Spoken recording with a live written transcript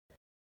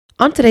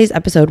On today's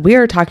episode, we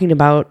are talking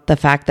about the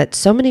fact that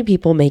so many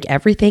people make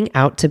everything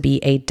out to be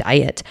a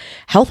diet.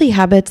 Healthy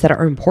habits that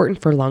are important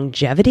for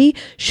longevity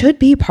should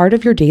be part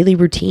of your daily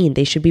routine.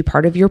 They should be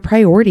part of your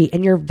priority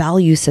and your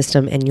value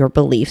system and your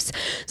beliefs.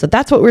 So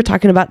that's what we're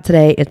talking about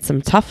today. It's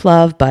some tough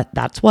love, but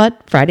that's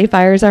what Friday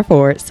Fires are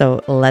for.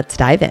 So let's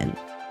dive in.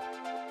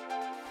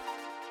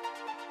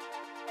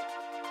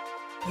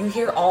 You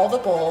hear all the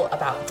bull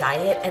about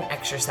diet and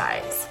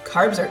exercise.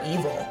 Carbs are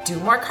evil. Do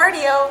more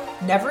cardio.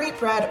 Never eat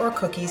bread or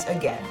cookies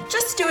again.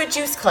 Just do a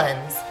juice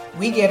cleanse.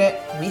 We get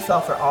it. We fell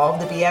for all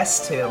of the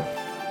BS too.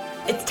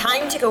 It's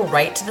time to go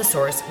right to the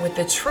source with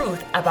the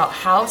truth about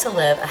how to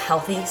live a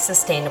healthy,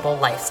 sustainable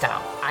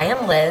lifestyle. I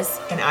am Liz.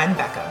 And I'm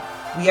Becca.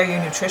 We are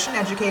your nutrition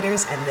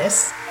educators, and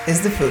this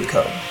is The Food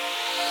Code.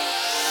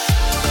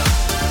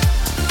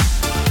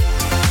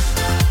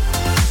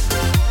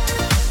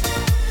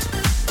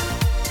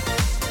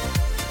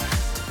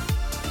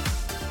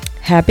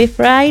 Happy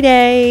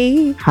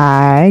Friday.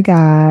 Hi,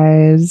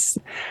 guys.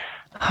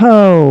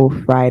 Oh,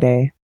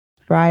 Friday.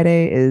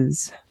 Friday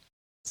is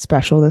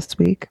special this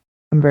week.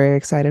 I'm very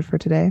excited for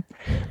today.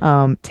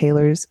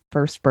 Taylor's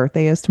first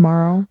birthday is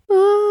tomorrow.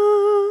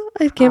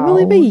 I can't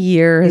believe a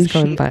year has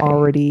gone by.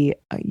 Already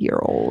a year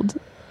old.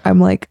 I'm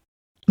like,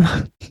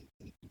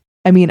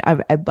 I mean,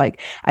 I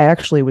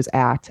actually was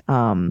at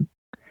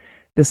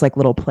this like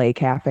little play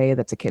cafe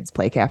that's a kids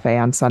play cafe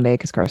on Sunday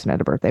because Carson had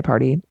a birthday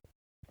party.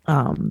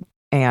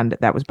 And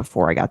that was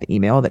before I got the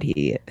email that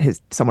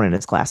someone in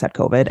his class had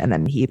COVID, and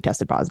then he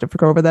tested positive for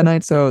COVID that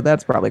night. So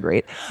that's probably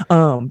great.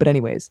 But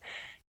anyways,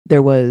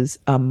 there was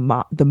the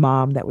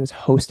mom that was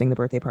hosting the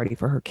birthday party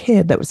for her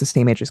kid that was the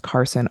same age as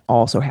Carson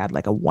also had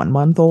like a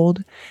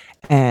 1-month-old.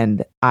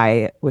 And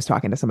I was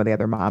talking to some of the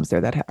other moms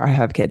there that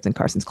have kids in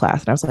Carson's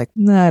class, and I was like,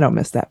 nah, I don't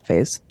miss that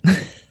phase.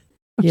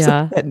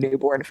 Yeah, that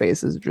newborn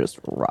phase is just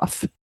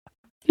rough.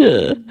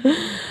 I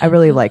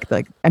really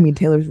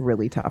Taylor's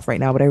really tough right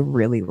now, but I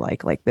really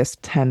like this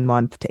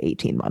 10-month to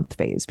 18-month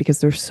phase because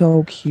they're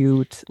so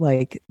cute.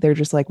 Like they're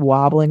just like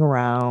wobbling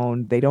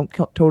around. They don't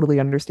totally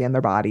understand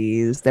their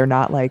bodies. They're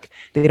not like,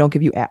 they don't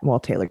give you,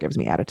 Taylor gives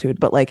me attitude,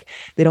 but like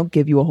they don't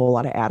give you a whole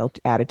lot of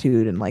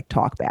attitude and like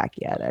talk back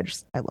yet.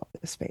 I love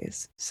this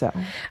phase. So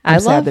I'm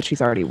sad that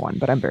she's already one,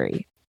 but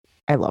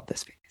I love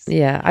this phase.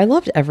 Yeah, I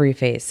loved every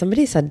face.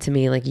 Somebody said to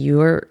me, like,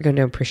 you are going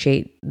to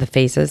appreciate the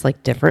faces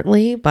like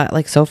differently, but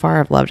like so far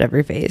I've loved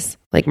every face.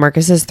 Like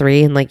Marcus is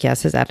 3 and like,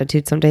 yes, his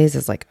attitude some days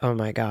is like, oh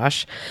my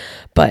gosh.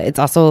 But it's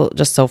also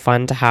just so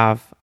fun to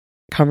have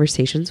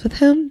conversations with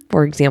him.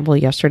 For example,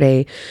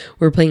 yesterday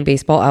we were playing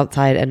baseball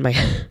outside and my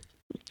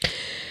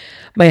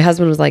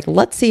husband was like,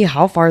 let's see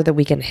how far that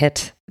we can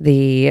hit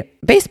the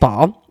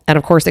baseball. And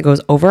of course, it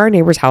goes over our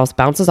neighbor's house,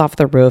 bounces off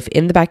the roof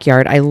in the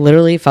backyard. I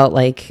literally felt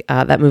like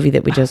that movie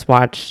that we just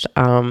watched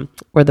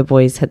where the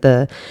boys hit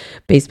the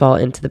baseball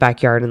into the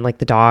backyard and like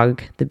the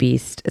dog, the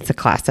beast. It's a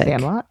classic.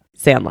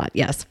 Sandlot,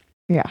 yes.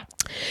 Yeah.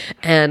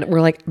 And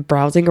we're like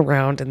browsing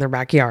around in their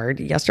backyard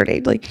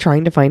yesterday, like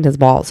trying to find his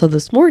ball. So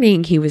this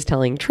morning he was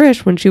telling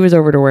Trish when she was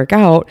over to work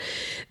out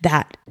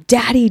that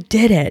Daddy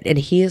did it. And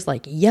he is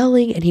like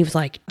yelling and he was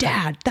like,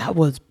 Dad, that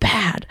was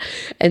bad.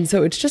 And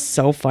so it's just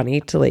so funny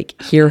to like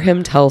hear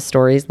him tell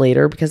stories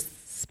later because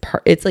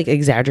it's like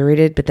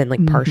exaggerated, but then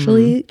like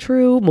partially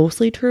true,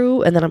 mostly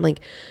true. And then I'm like,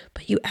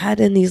 but you add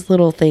in these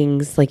little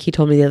things. Like he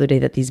told me the other day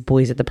that these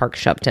boys at the park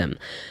shoved him.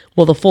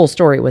 Well, the full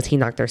story was he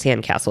knocked their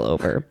sandcastle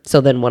over. So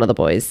then one of the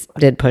boys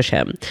did push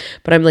him.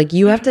 But I'm like,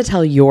 you have to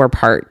tell your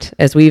part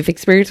as we've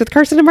experienced with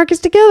Carson and Marcus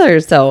together.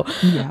 So,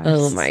 yes.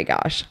 Oh my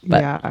gosh.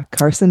 But yeah,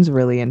 Carson's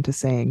really into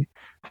saying,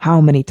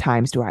 how many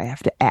times do I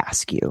have to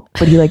ask you?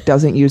 But he like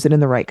doesn't use it in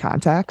the right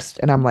context.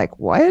 And I'm like,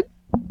 what?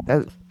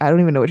 I don't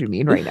even know what you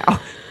mean right now.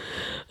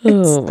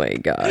 Oh my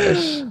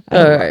gosh.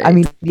 All right. I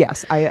mean,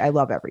 yes, I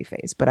love every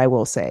phase, but I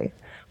will say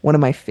one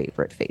of my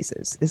favorite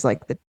phases is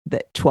like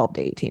the 12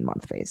 to 18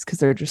 month phase because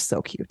they're just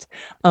so cute.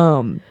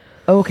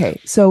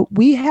 Okay, so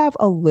we have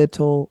a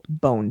little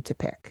bone to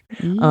pick.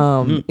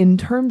 In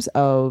terms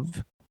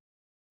of,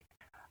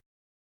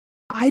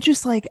 I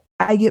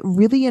get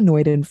really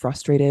annoyed and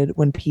frustrated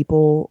when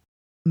people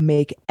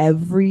make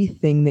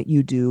everything that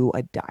you do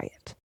a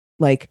diet.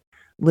 Like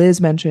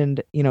Liz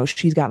mentioned,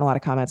 she's gotten a lot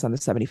of comments on the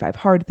 75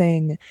 hard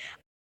thing.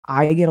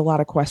 I get a lot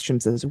of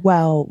questions as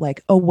well.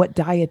 Like, oh, what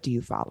diet do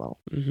you follow?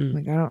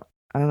 Like, I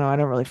don't know. I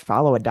don't really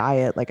follow a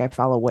diet. Like I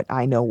follow what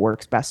I know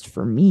works best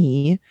for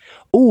me.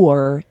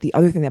 Or the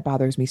other thing that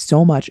bothers me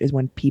so much is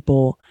when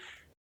people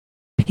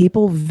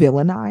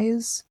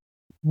villainize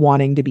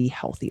wanting to be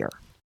healthier.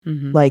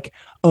 Like,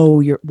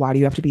 oh, why do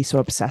you have to be so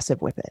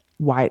obsessive with it?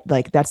 Why,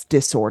 like, that's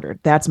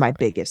disordered. That's my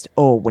biggest.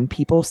 Oh, when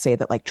people say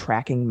that like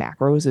tracking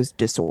macros is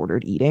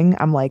disordered eating,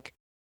 I'm like,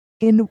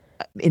 in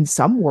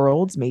some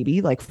worlds,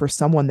 maybe like for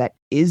someone that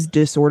is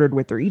disordered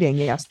with their eating,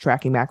 yes,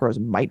 tracking macros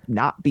might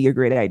not be a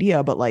great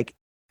idea, but like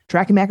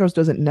tracking macros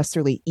doesn't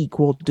necessarily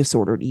equal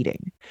disordered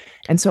eating.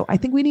 And so I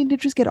think we need to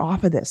just get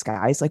off of this,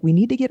 guys. Like we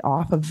need to get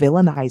off of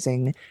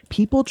villainizing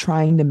people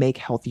trying to make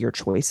healthier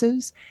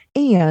choices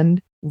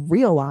and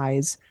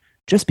realize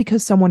just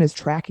because someone is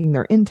tracking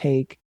their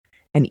intake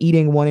and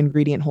eating one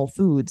ingredient whole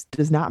foods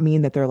does not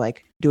mean that they're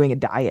like doing a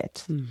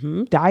diet.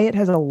 Mm-hmm. Diet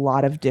has a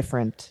lot of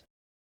different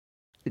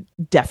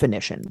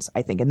definitions,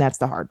 I think, and that's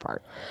the hard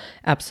part.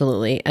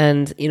 Absolutely.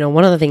 And,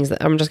 one of the things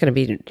that I'm just going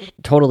to be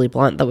totally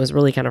blunt that was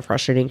really kind of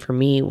frustrating for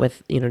me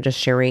with, just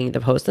sharing the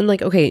post and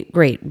like, okay,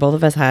 great. Both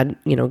of us had,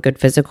 good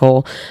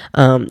physical,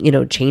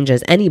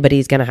 changes.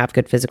 Anybody's going to have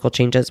good physical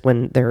changes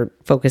when they're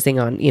focusing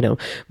on,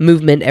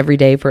 movement every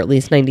day for at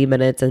least 90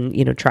 minutes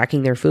and,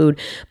 tracking their food.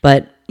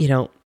 But,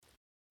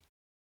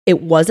 it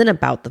wasn't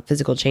about the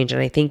physical change.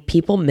 And I think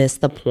people miss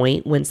the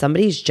point when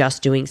somebody's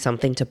just doing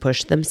something to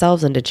push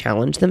themselves and to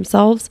challenge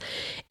themselves,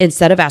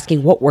 instead of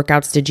asking, what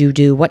workouts did you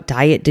do? What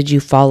diet did you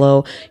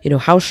follow?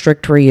 How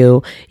strict were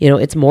you?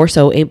 It's more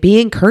so be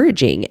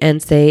encouraging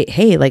and say,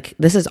 hey, like,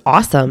 this is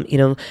awesome.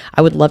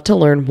 I would love to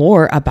learn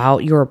more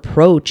about your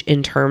approach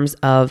in terms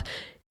of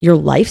your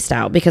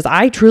lifestyle, because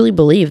I truly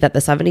believe that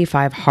the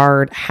 75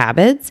 hard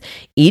habits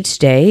each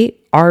day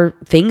are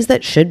things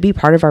that should be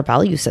part of our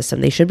value system.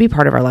 They should be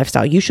part of our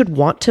lifestyle. You should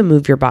want to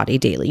move your body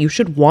daily. You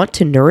should want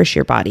to nourish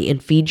your body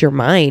and feed your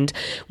mind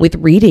with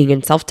reading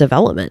and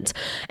self-development.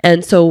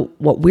 And so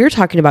what we're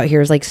talking about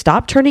here is like,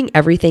 stop turning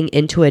everything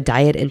into a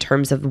diet in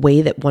terms of the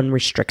way that one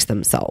restricts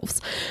themselves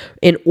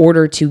in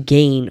order to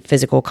gain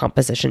physical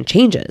composition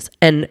changes.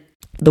 And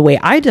the way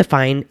I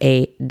define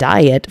a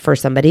diet for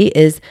somebody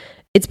is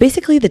it's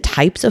basically the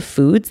types of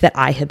foods that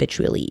I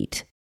habitually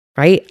eat,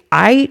 right?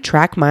 I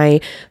track my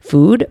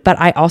food, but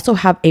I also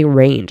have a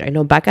range. I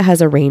know Becca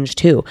has a range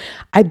too.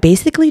 I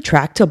basically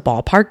track to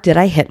ballpark. Did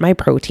I hit my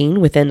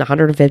protein within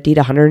 150 to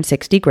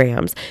 160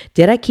 grams?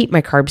 Did I keep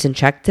my carbs in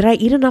check? Did I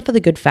eat enough of the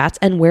good fats?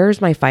 And where's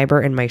my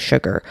fiber and my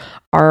sugar?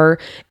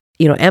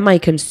 Am I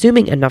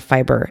consuming enough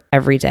fiber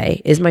every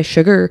day? Is my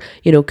sugar,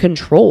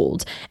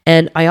 controlled?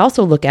 And I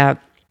also look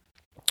at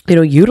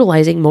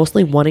utilizing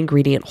mostly one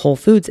ingredient whole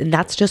foods. And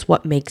that's just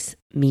what makes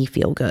me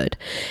feel good.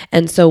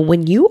 And so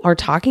when you are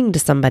talking to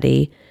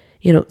somebody,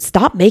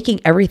 stop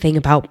making everything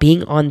about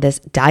being on this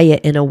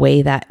diet in a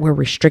way that we're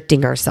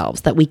restricting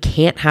ourselves, that we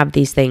can't have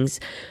these things.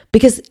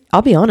 Because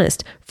I'll be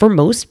honest, for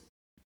most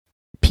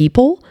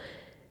people,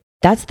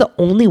 that's the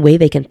only way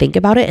they can think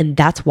about it. And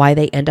that's why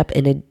they end up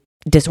in a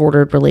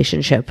disordered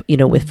relationship,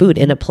 with food,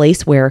 in a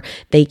place where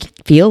they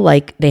feel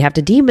like they have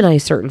to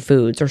demonize certain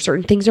foods, or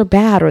certain things are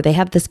bad, or they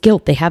have this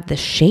guilt, they have this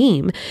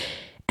shame.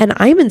 And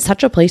I'm in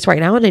such a place right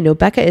now, and I know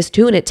Becca is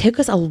too, and it took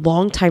us a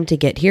long time to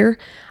get here.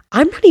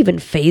 I'm not even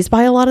fazed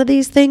by a lot of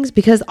these things,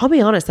 because I'll be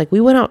honest, like, we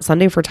went out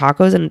Sunday for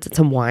tacos and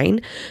some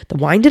wine. The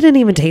wine didn't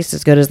even taste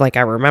as good as like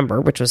I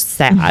remember, which was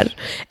sad.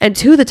 And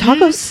two, the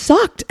tacos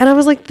sucked. And I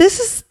was like, this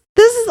is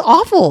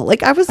awful.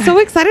 Like, I was so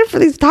excited for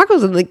these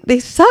tacos and like they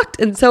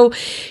sucked. And so,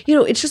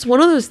 it's just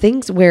one of those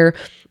things where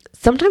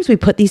sometimes we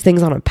put these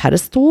things on a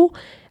pedestal,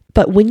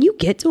 but when you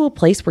get to a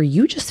place where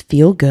you just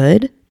feel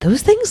good,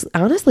 those things,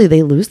 honestly,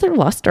 they lose their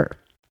luster.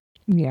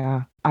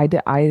 Yeah.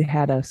 I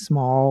had a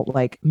small,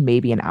 like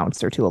maybe an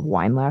ounce or two of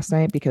wine last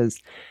night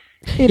because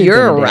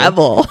you're a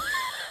rebel.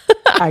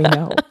 I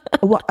know.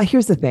 Well,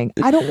 here's the thing.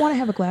 I don't want to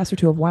have a glass or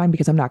two of wine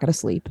because I'm not going to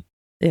sleep.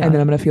 Yeah. And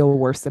then I'm going to feel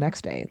worse the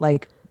next day.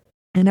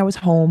 And I was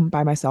home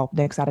by myself.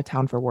 Nick's out of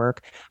town for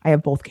work. I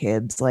have both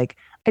kids. I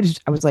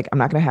was like, I'm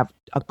not going to have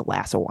a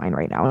glass of wine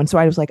right now. And so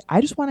I was like, I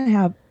just want to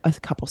have a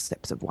couple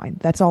sips of wine.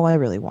 That's all I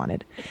really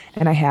wanted.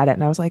 And I had it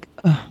and I was like,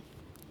 ugh,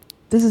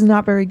 this is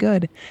not very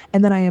good.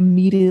 And then I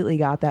immediately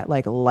got that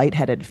like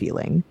lightheaded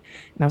feeling.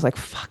 And I was like,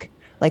 fuck,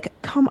 like,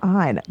 come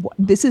on.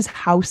 This is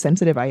how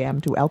sensitive I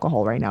am to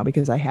alcohol right now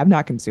because I have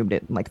not consumed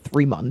it in like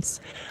 3 months.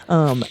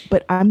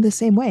 But I'm the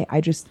same way.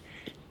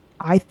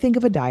 I think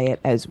of a diet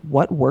as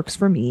what works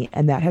for me,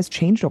 and that has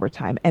changed over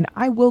time. And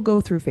I will go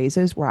through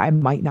phases where I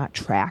might not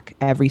track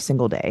every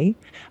single day.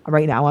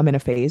 Right now, I'm in a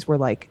phase where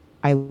like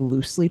I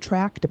loosely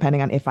track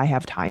depending on if I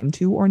have time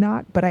to or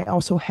not. But I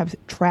also have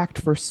tracked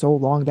for so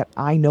long that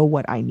I know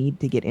what I need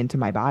to get into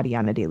my body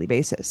on a daily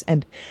basis.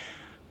 And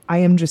I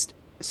am just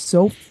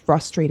so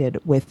frustrated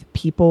with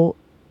people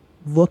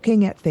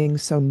looking at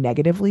things so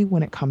negatively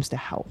when it comes to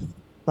health.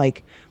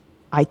 Like,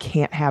 I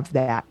can't have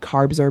that.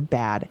 Carbs are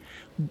bad.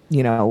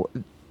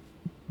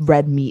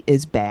 Red meat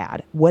is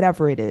bad,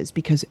 whatever it is,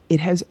 because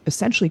it has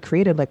essentially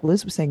created, like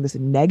Liz was saying, this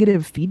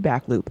negative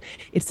feedback loop.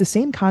 It's the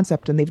same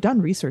concept, and they've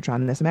done research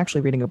on this. I'm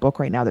actually reading a book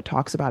right now that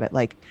talks about it.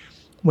 Like,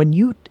 when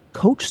you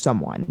coach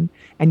someone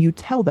and you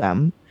tell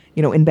them,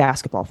 in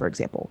basketball, for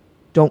example,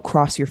 don't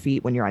cross your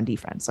feet when you're on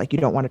defense. Like, you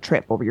don't want to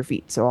trip over your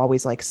feet. So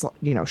always like,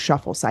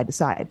 shuffle side to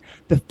side.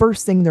 The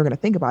first thing they're going to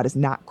think about is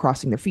not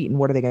crossing their feet. And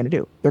what are they going to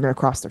do? They're going to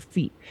cross their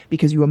feet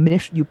because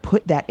you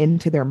put that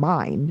into their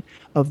mind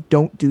of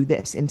don't do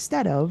this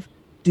instead of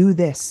do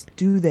this,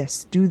 do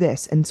this, do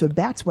this. And so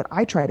that's what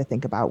I try to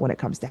think about when it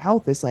comes to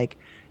health is like,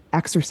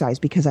 exercise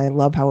because I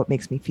love how it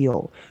makes me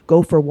feel.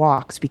 Go for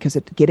walks because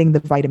getting the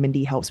vitamin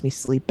D helps me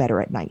sleep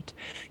better at night.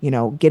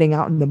 Getting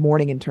out in the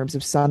morning in terms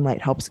of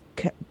sunlight helps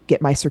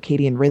get my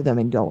circadian rhythm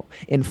and go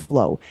in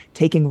flow.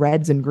 Taking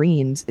reds and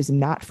greens is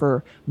not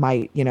for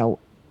my,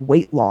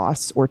 weight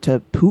loss or to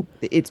poop.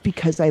 It's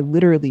because I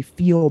literally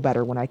feel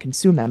better when I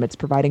consume them. It's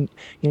providing,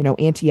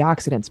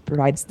 antioxidants,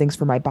 provides things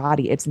for my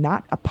body. It's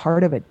not a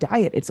part of a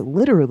diet. It's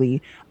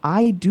literally,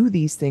 I do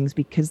these things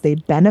because they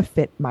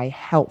benefit my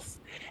health.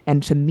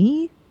 And to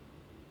me,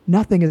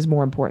 nothing is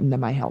more important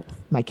than my health,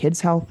 my kids'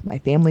 health, my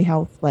family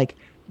health. Like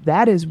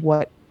that is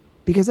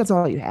because that's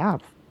all you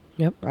have.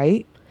 Yep.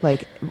 Right?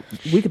 Like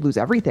we could lose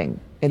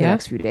everything in the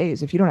next few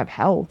days. If you don't have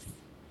health,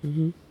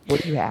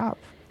 what do you have?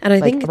 And I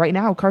think right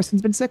now,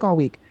 Carson's been sick all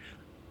week.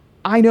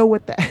 I know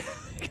what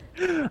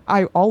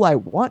all I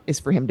want is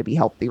for him to be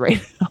healthy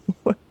right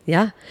now.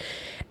 Yeah.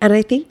 And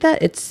I think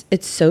that it's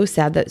so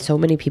sad that so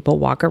many people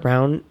walk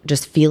around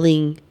just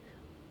feeling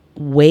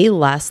way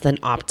less than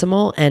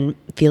optimal and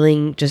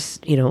feeling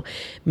just,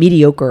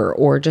 mediocre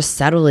or just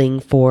settling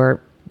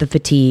for the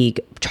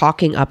fatigue,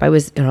 chalking up. I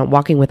was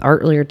walking with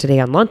Art earlier today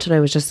on lunch, and I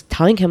was just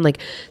telling him, like,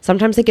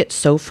 sometimes I get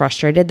so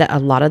frustrated that a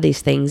lot of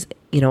these things,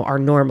 are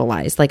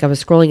normalized. Like I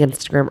was scrolling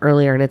Instagram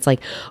earlier and it's like,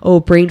 oh,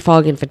 brain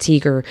fog and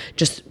fatigue are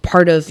just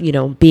part of,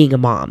 being a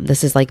mom.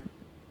 This is like,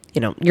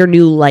 your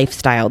new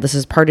lifestyle. This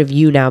is part of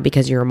you now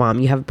because you're a mom.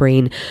 You have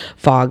brain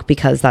fog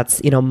because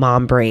that's,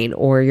 mom brain,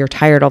 or you're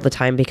tired all the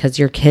time because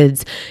your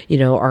kids,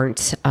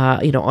 aren't,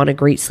 on a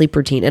great sleep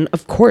routine. And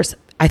of course,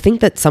 I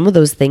think that some of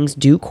those things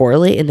do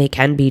correlate and they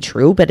can be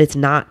true, but it's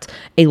not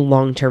a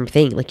long-term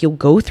thing. Like you'll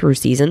go through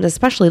seasons,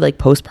 especially like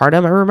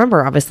postpartum. I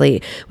remember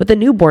obviously with the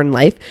newborn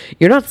life,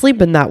 you're not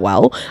sleeping that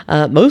well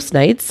most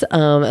nights,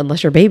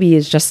 unless your baby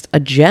is just a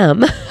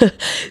gem.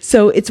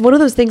 So it's one of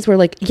those things where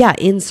like, yeah,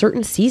 in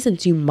certain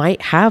seasons, you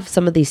might have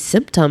some of these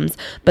symptoms,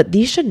 but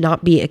these should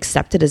not be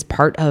accepted as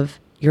part of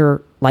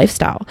your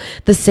lifestyle.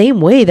 The same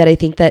way that I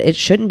think that it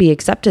shouldn't be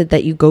accepted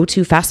that you go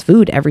to fast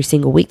food every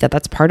single week,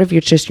 that's part of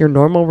your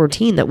normal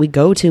routine, that we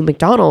go to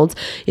McDonald's,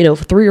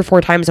 3 or 4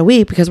 times a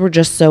week because we're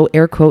just so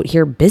air quote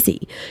here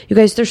busy. You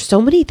guys, there's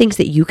so many things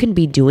that you can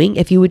be doing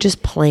if you would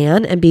just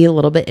plan and be a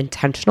little bit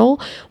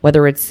intentional,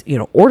 whether it's,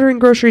 ordering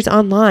groceries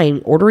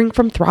online, ordering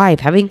from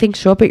Thrive, having things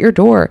show up at your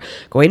door,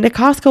 going to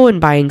Costco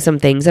and buying some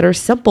things that are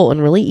simple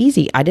and really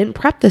easy. I didn't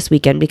prep this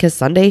weekend because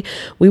Sunday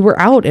we were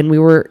out and we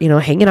were,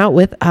 hanging out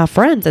with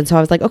friends. And so I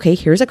was like, okay,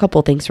 here's a couple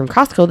of things from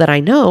Costco that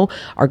I know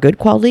are good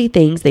quality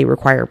things. They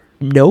require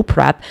no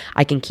prep.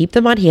 I can keep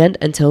them on hand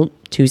until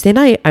Tuesday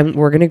night.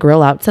 We're going to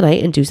grill out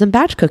tonight and do some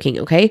batch cooking.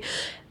 Okay.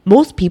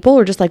 Most people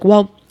are just like,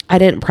 well, I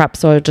didn't prep,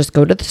 so I'll just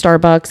go to the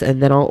Starbucks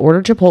and then I'll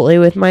order Chipotle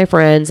with my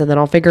friends and then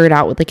I'll figure it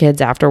out with the kids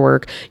after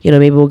work.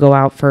 Maybe we'll go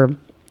out for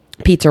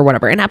pizza or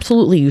whatever. And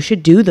absolutely, you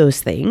should do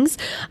those things,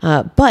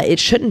 but it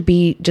shouldn't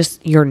be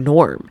just your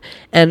norm.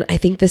 And I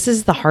think this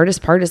is the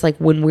hardest part, is like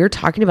when we're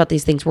talking about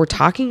these things, we're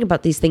talking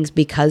about these things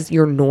because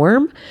your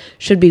norm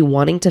should be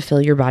wanting to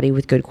fill your body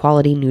with good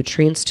quality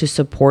nutrients to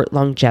support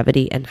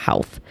longevity and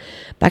health.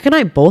 Beck and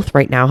I both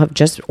right now have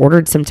just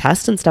ordered some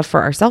tests and stuff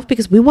for ourselves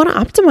because we want to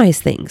optimize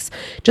things.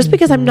 Just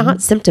because I'm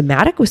not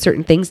symptomatic with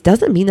certain things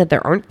doesn't mean that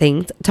there aren't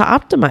things to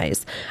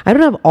optimize. I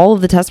don't have all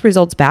of the test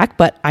results back,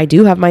 but I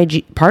do have my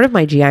part of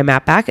my GI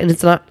map back, and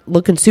it's not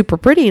looking super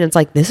pretty. And it's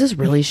like, this is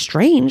really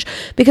strange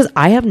because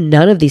I have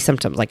none of these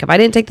symptoms. Like if I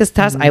didn't take this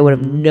test, I would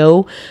have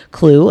no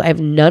clue. I have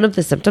none of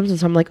the symptoms. And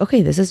so I'm like,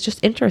 okay, this is just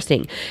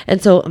interesting.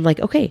 And so I'm like,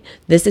 okay,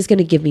 this is going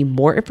to give me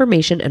more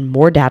information and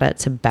more data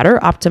to better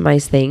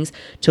optimize things,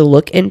 to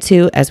look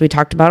into, as we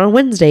talked about on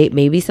Wednesday,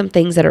 maybe some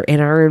things that are in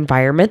our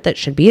environment that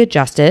should be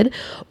adjusted,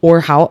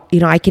 or how,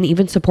 I can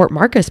even support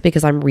Marcus,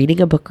 because I'm reading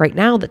a book right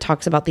now that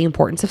talks about the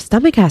importance of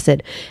stomach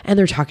acid. And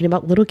they're talking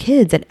about little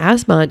kids and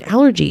asthma and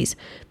allergies.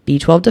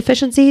 B12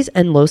 deficiencies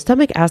and low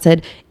stomach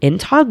acid in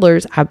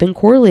toddlers have been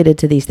correlated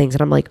to these things.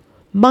 And I'm like,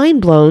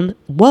 mind blown.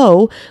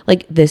 Whoa.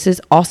 Like this is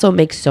also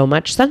makes so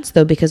much sense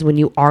though, because when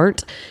you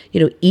aren't,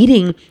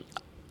 eating,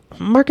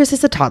 Marcus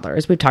is a toddler,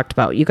 as we've talked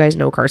about. You guys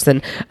know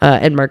Carson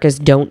and Marcus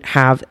don't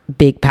have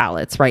big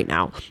palates right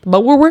now,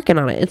 but we're working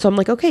on it. And so I'm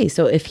like, okay,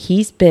 so if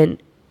he's been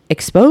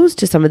exposed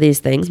to some of these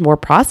things, more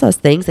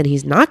processed things, and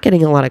he's not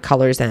getting a lot of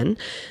colors in,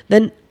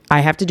 then I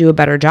have to do a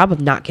better job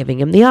of not giving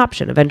him the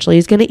option. Eventually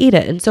he's going to eat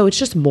it. And so it's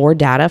just more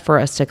data for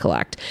us to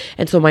collect.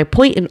 And so my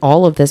point in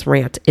all of this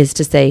rant is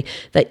to say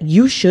that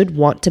you should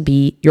want to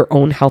be your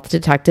own health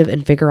detective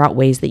and figure out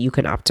ways that you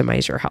can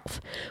optimize your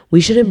health.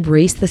 We should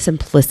embrace the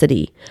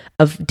simplicity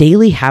of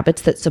daily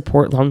habits that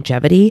support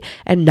longevity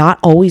and not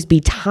always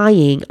be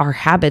tying our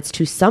habits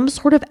to some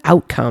sort of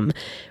outcome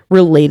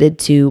related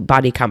to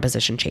body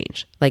composition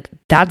change. Like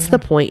that's the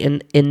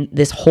point in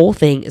this whole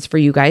thing, is for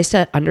you guys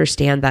to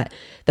understand that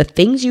the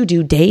things you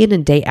do day in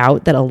and day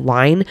out that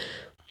align,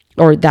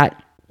 or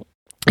that,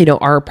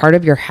 are a part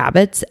of your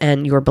habits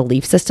and your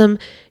belief system,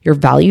 your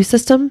value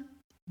system,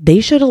 they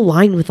should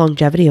align with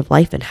longevity of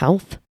life and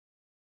health.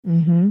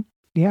 Mm-hmm.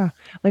 Yeah.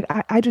 Like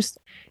I just,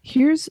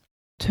 here's,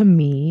 to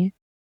me,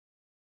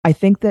 I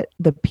think that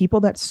the people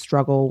that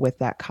struggle with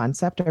that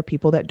concept are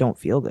people that don't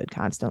feel good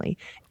constantly.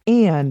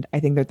 And I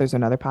think that there's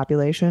another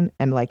population,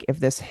 and like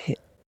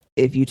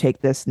if you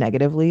take this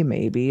negatively,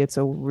 maybe it's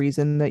a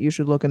reason that you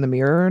should look in the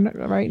mirror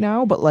right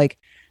now. But like,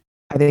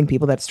 I think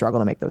people that struggle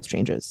to make those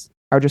changes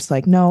are just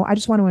like, no, I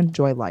just want to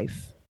enjoy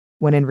life.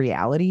 when in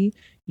reality,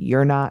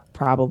 you're not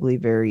probably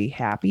very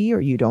happy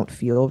or you don't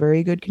feel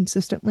very good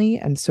consistently.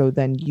 And so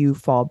then you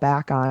fall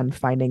back on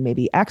finding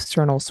maybe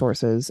external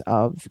sources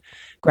of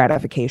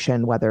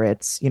gratification, whether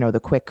it's,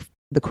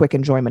 the quick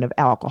enjoyment of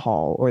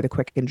alcohol or the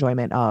quick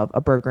enjoyment of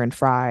a burger and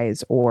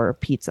fries or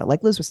pizza.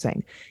 Like Liz was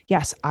saying,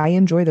 yes, I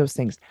enjoy those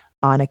things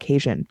on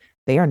occasion.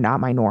 They are not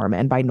my norm.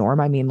 And by norm,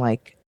 I mean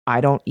like I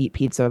don't eat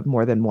pizza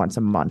more than once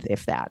a month,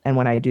 if that. And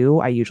when I do,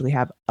 I usually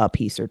have a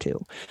piece or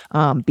two,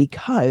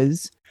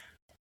 because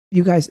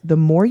you guys, the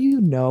more you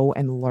know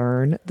and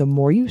learn, the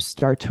more you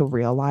start to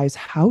realize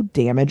how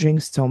damaging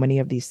so many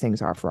of these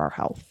things are for our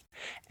health.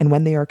 And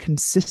when they are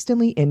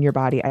consistently in your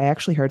body, I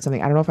actually heard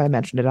something. I don't know if I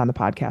mentioned it on the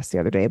podcast the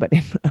other day, but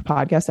in a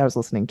podcast I was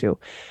listening to,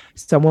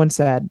 someone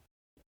said,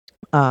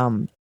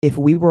 if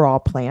we were all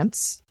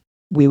plants,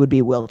 we would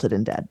be wilted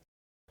and dead.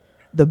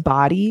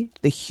 The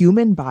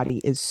human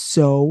body is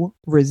so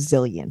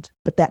resilient,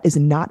 but that is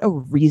not a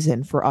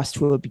reason for us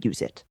to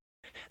abuse it.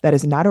 That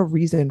is not a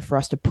reason for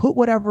us to put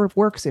whatever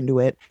works into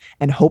it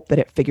and hope that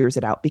it figures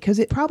it out, because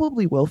it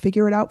probably will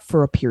figure it out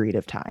for a period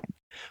of time.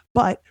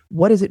 But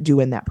what does it do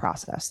in that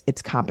process?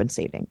 It's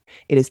compensating.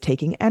 It is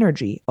taking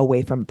energy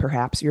away from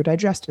perhaps your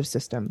digestive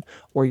system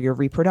or your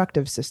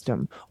reproductive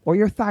system or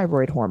your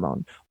thyroid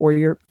hormone or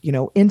your,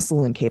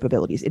 insulin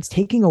capabilities. It's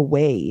taking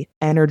away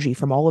energy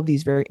from all of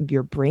these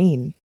your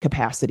brain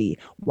capacity.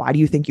 Why do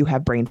you think you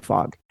have brain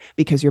fog?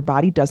 Because your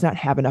body does not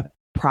have enough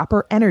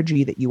proper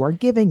energy that you are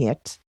giving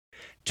it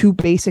to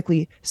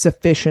basically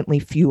sufficiently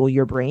fuel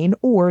your brain,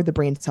 or the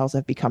brain cells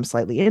have become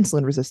slightly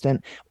insulin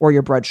resistant, or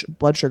your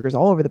blood sugar's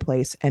all over the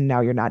place, and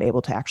now you're not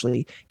able to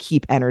actually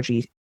keep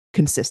energy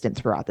consistent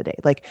throughout the day.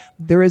 Like,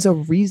 there is a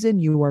reason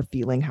you are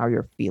feeling how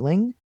you're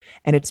feeling,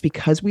 and it's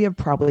because we have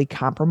probably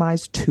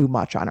compromised too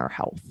much on our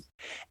health.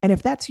 And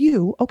if that's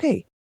you,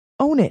 okay,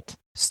 own it.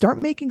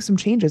 Start making some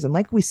changes. And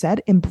like we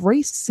said,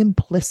 embrace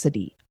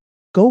simplicity.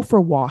 Go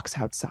for walks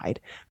outside.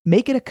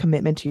 Make it a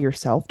commitment to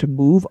yourself to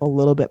move a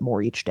little bit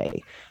more each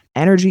day.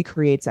 Energy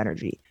creates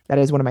energy. That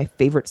is one of my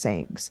favorite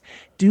sayings.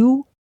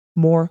 Do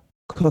more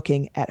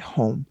cooking at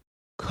home.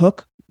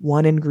 Cook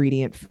one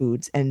ingredient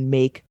foods and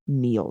make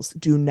meals.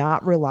 Do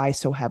not rely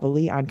so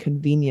heavily on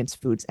convenience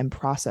foods and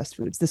processed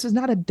foods. This is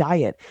not a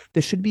diet.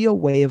 This should be a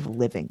way of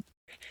living.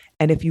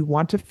 And if you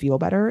want to feel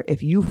better,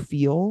 if you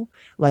feel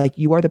like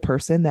you are the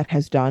person that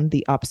has done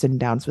the ups and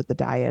downs with the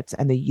diets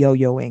and the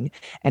yo-yoing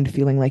and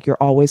feeling like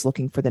you're always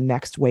looking for the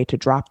next way to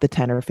drop the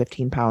 10 or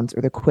 15 pounds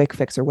or the quick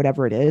fix or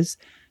whatever it is,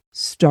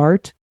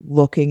 start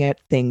looking at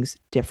things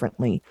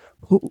differently.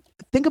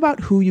 Think about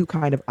who you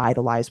kind of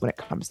idolize when it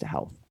comes to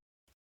health.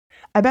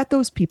 I bet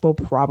those people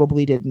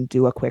probably didn't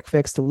do a quick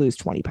fix to lose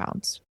 20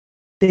 pounds.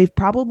 They've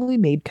probably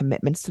made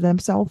commitments to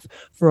themselves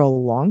for a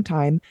long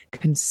time,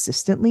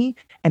 consistently,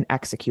 and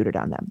executed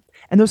on them.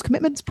 And those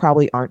commitments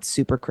probably aren't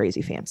super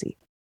crazy fancy.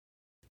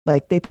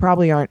 Like, they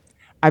probably aren't,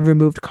 I've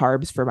removed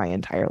carbs for my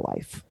entire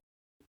life.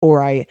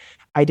 Or I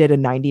did a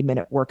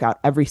 90-minute workout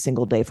every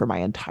single day for my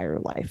entire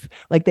life.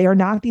 Like, they are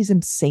not these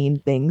insane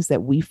things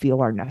that we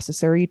feel are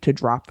necessary to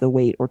drop the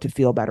weight or to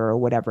feel better or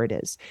whatever it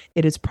is.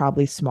 It is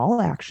probably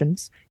small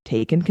actions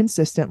taken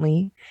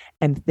consistently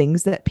and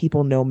things that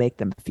people know make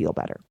them feel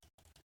better.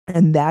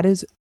 And that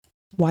is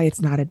why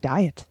it's not a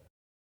diet.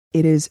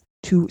 It is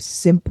to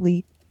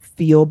simply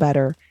feel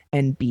better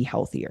and be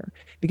healthier.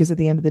 Because at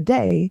the end of the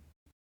day,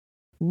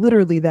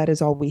 literally that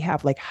is all we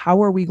have. Like,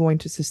 how are we going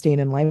to sustain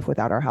in life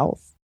without our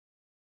health?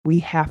 We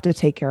have to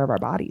take care of our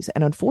bodies.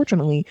 And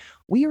unfortunately,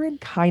 we are in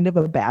kind of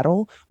a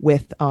battle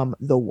with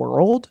the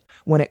world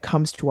when it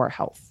comes to our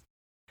health.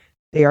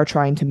 They are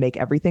trying to make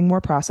everything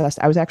more processed.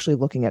 I was actually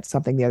looking at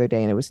something the other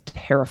day and it was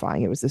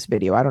terrifying. It was this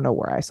video. I don't know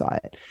where I saw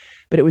it,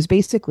 but it was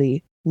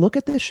basically, look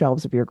at the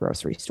shelves of your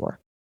grocery store.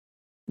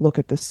 Look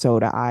at the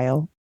soda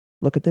aisle.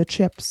 Look at the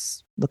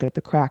chips. Look at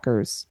the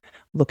crackers.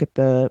 Look at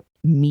the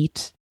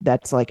meat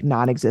that's like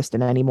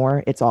non-existent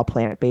anymore. It's all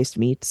plant-based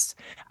meats.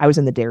 I was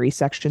in the dairy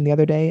section the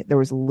other day. There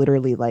was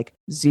literally like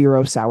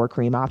 0 sour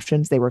cream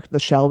options. The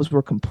shelves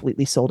were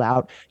completely sold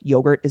out.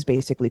 Yogurt is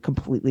basically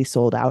completely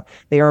sold out.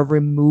 They are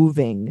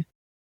removing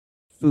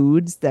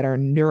foods that are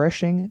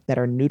nourishing, that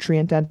are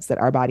nutrient dense, that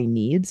our body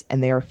needs,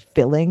 and they are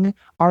filling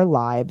our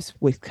lives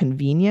with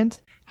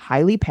convenient,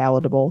 highly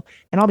palatable,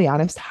 and I'll be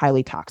honest,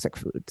 highly toxic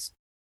foods.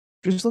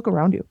 Just look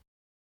around you.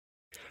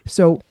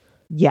 So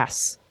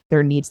yes,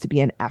 there needs to be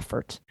an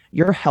effort.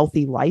 Your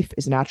healthy life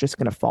is not just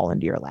going to fall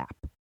into your lap,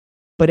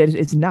 but it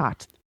is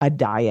not a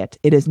diet.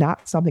 It is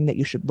not something that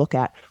you should look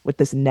at with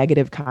this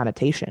negative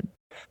connotation,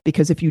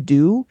 because if you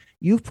do,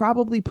 you've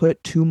probably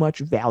put too much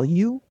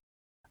value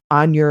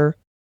on your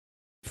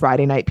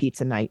Friday night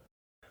pizza night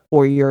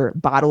or your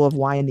bottle of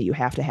wine that you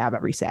have to have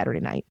every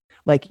Saturday night.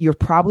 Like, you're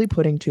probably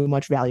putting too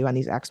much value on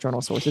these external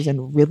sources,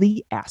 and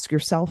really ask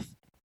yourself,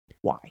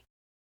 why?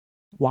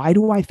 Why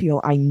do I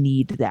feel I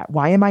need that?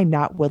 Why am I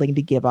not willing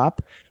to give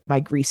up my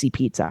greasy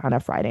pizza on a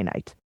Friday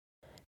night?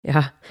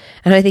 Yeah.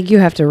 And I think you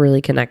have to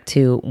really connect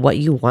to what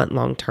you want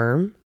long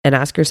term and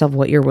ask yourself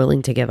what you're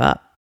willing to give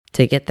up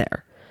to get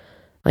there.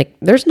 Like,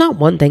 there's not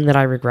one thing that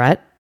I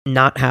regret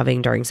not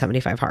having during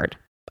 75 hard.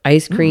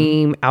 Ice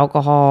cream,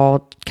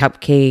 alcohol,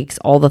 cupcakes,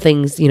 all the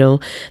things,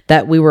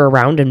 that we were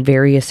around in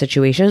various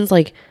situations.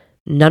 Like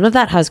none of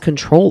that has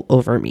control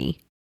over me.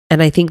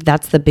 And I think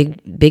that's the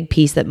big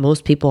piece that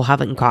most people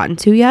haven't gotten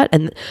to yet.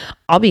 And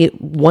I'll be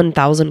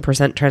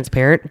 1000%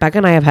 transparent. Becca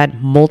and I have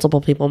had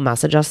multiple people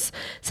message us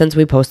since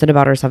we posted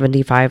about our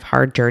 75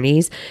 hard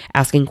journeys,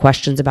 asking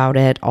questions about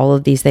it, all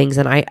of these things.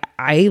 And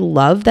I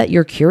love that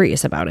you're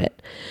curious about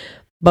it.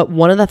 But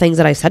one of the things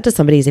that I said to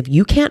somebody is if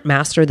you can't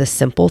master the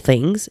simple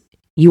things,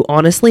 you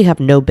honestly have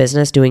no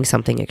business doing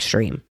something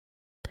extreme.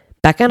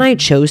 Becca and I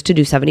chose to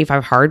do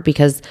 75 hard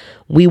because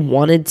we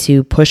wanted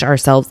to push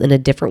ourselves in a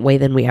different way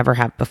than we ever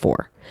have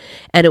before.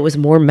 And it was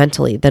more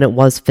mentally than it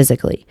was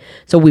physically.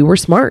 So we were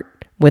smart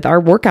with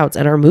our workouts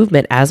and our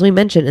movement, as we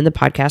mentioned in the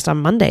podcast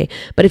on Monday.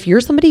 But if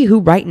you're somebody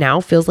who right now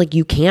feels like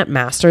you can't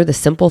master the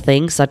simple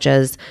things such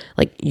as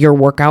like your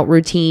workout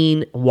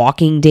routine,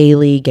 walking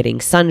daily,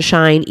 getting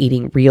sunshine,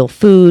 eating real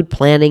food,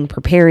 planning,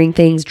 preparing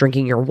things,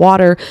 drinking your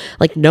water,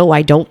 like, no,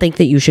 I don't think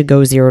that you should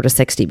go 0 to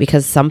 60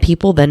 because some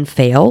people then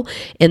fail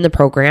in the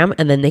program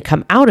and then they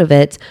come out of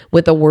it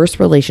with a worse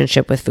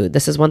relationship with food.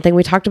 This is one thing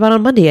we talked about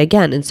on Monday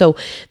again. And so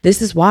this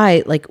is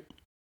why, like,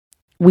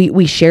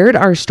 we shared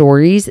our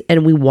stories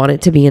and we want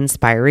it to be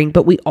inspiring,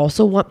 but we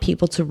also want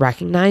people to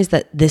recognize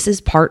that this is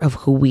part of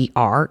who we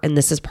are and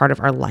this is part of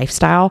our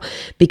lifestyle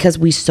because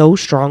we so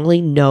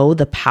strongly know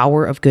the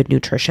power of good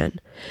nutrition.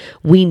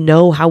 We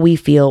know how we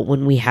feel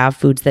when we have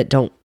foods that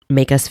don't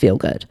make us feel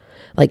good.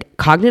 Like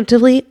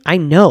cognitively, I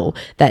know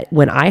that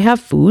when I have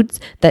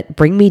foods that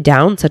bring me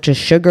down, such as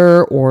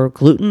sugar or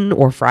gluten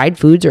or fried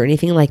foods or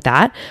anything like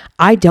that,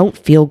 I don't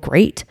feel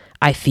great.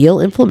 I feel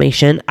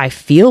inflammation. I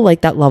feel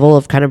like that level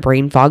of kind of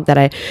brain fog that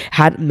I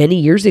had many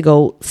years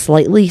ago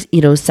slightly,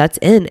 sets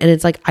in. And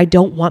it's like, I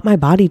don't want my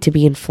body to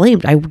be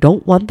inflamed. I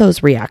don't want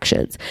those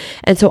reactions.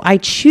 And so I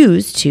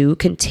choose to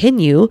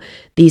continue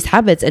these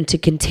habits and to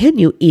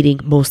continue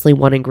eating mostly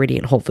one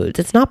ingredient whole foods.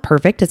 It's not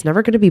perfect. It's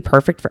never going to be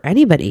perfect for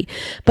anybody,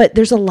 but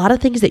there's a lot of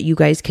things that you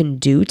guys can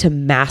do to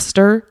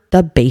master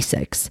the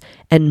basics.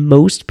 And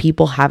most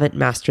people haven't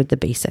mastered the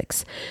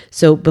basics.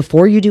 So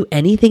before you do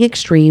anything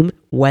extreme,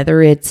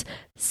 whether it's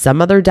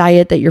some other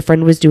diet that your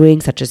friend was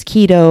doing, such as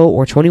keto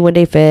or 21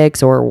 Day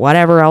Fix or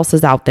whatever else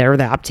is out there,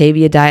 the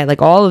Optavia diet,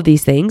 like all of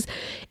these things,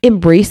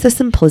 embrace the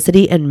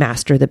simplicity and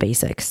master the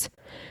basics.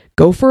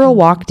 Go for a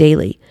walk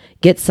daily.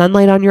 Get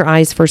sunlight on your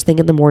eyes first thing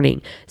in the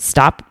morning.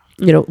 Stop,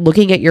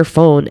 looking at your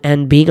phone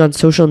and being on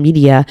social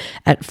media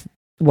at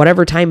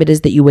whatever time it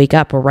is that you wake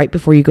up or right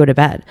before you go to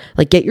bed.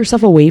 Like get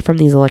yourself away from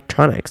these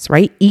electronics,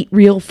 right? Eat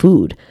real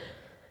food.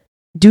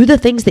 Do the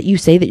things that you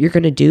say that you're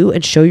going to do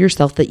and show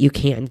yourself that you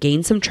can.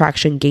 Gain some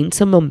traction, gain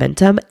some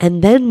momentum.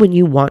 And then when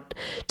you want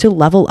to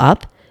level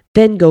up,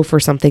 then go for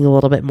something a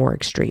little bit more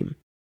extreme.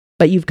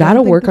 But you've got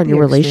to work on your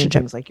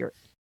relationship.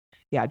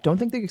 Don't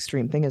think the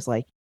extreme thing is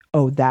like,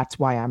 oh, that's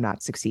why I'm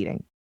not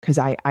succeeding. Because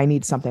I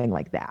need something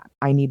like that.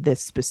 I need this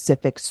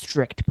specific,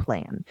 strict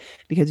plan.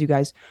 Because you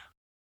guys,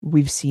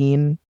 we've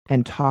seen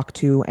and talked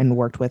to and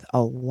worked with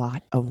a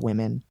lot of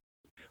women.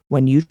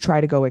 When you try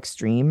to go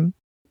extreme,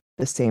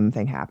 the same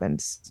thing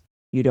happens.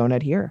 You don't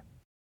adhere.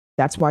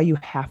 That's why you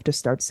have to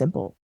start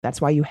simple.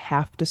 That's why you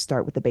have to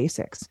start with the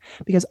basics.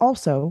 Because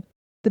also,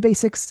 the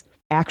basics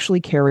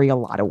actually carry a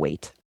lot of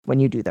weight when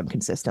you do them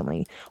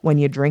consistently. When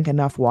you drink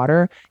enough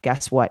water,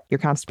 guess what? Your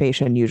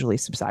constipation usually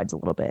subsides a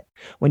little bit.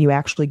 When you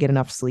actually get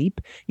enough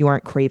sleep, you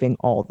aren't craving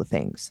all the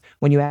things.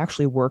 When you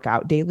actually work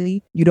out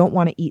daily, you don't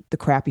want to eat the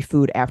crappy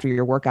food after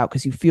your workout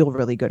because you feel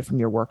really good from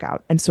your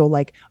workout. And so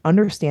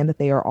understand that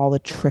they are all a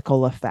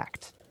trickle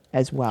effect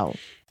as well.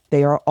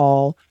 They are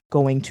all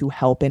going to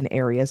help in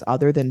areas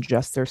other than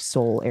just their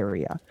sole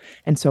area.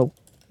 And so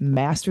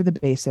master the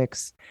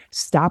basics,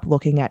 stop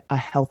looking at a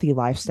healthy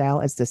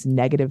lifestyle as this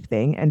negative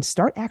thing and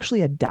start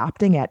actually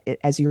adopting it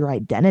as your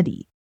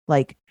identity.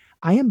 Like,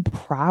 I am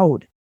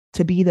proud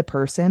to be the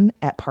person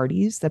at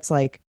parties that's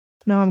like,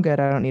 no, I'm good.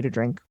 I don't need a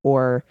drink,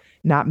 or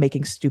not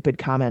making stupid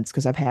comments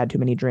because I've had too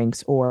many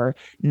drinks, or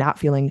not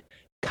feeling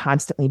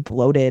constantly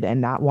bloated and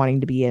not wanting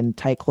to be in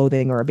tight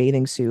clothing or a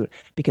bathing suit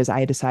because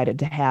I decided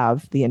to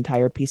have the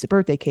entire piece of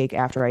birthday cake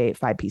after I ate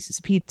 5 pieces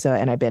of pizza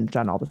and I binged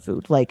on all the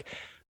food. Like,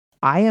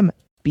 I am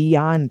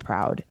beyond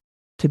proud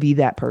to be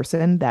that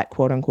person, that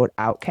quote unquote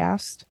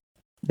outcast,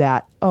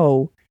 that,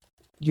 oh,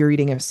 you're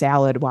eating a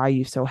salad, why are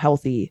you so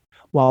healthy?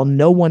 While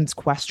no one's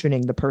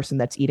questioning the person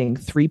that's eating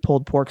 3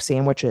 pulled pork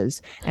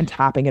sandwiches and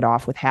topping it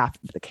off with half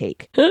of the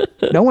cake.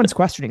 No one's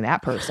questioning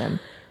that person,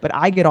 but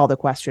I get all the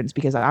questions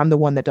because I'm the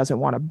one that doesn't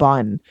want a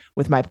bun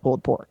with my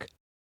pulled pork.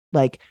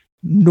 Like,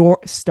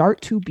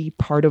 start to be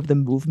part of the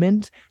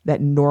movement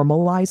that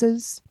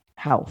normalizes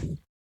health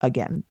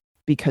again.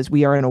 Because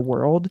we are in a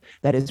world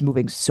that is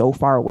moving so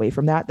far away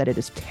from that it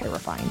is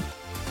terrifying.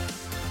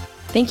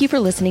 Thank you for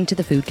listening to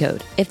The Food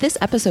Code. If this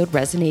episode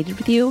resonated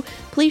with you,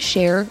 please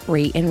share,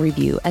 rate, and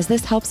review, as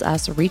this helps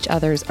us reach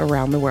others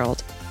around the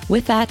world.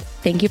 With that,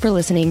 thank you for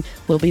listening.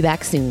 We'll be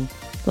back soon.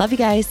 Love you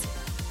guys.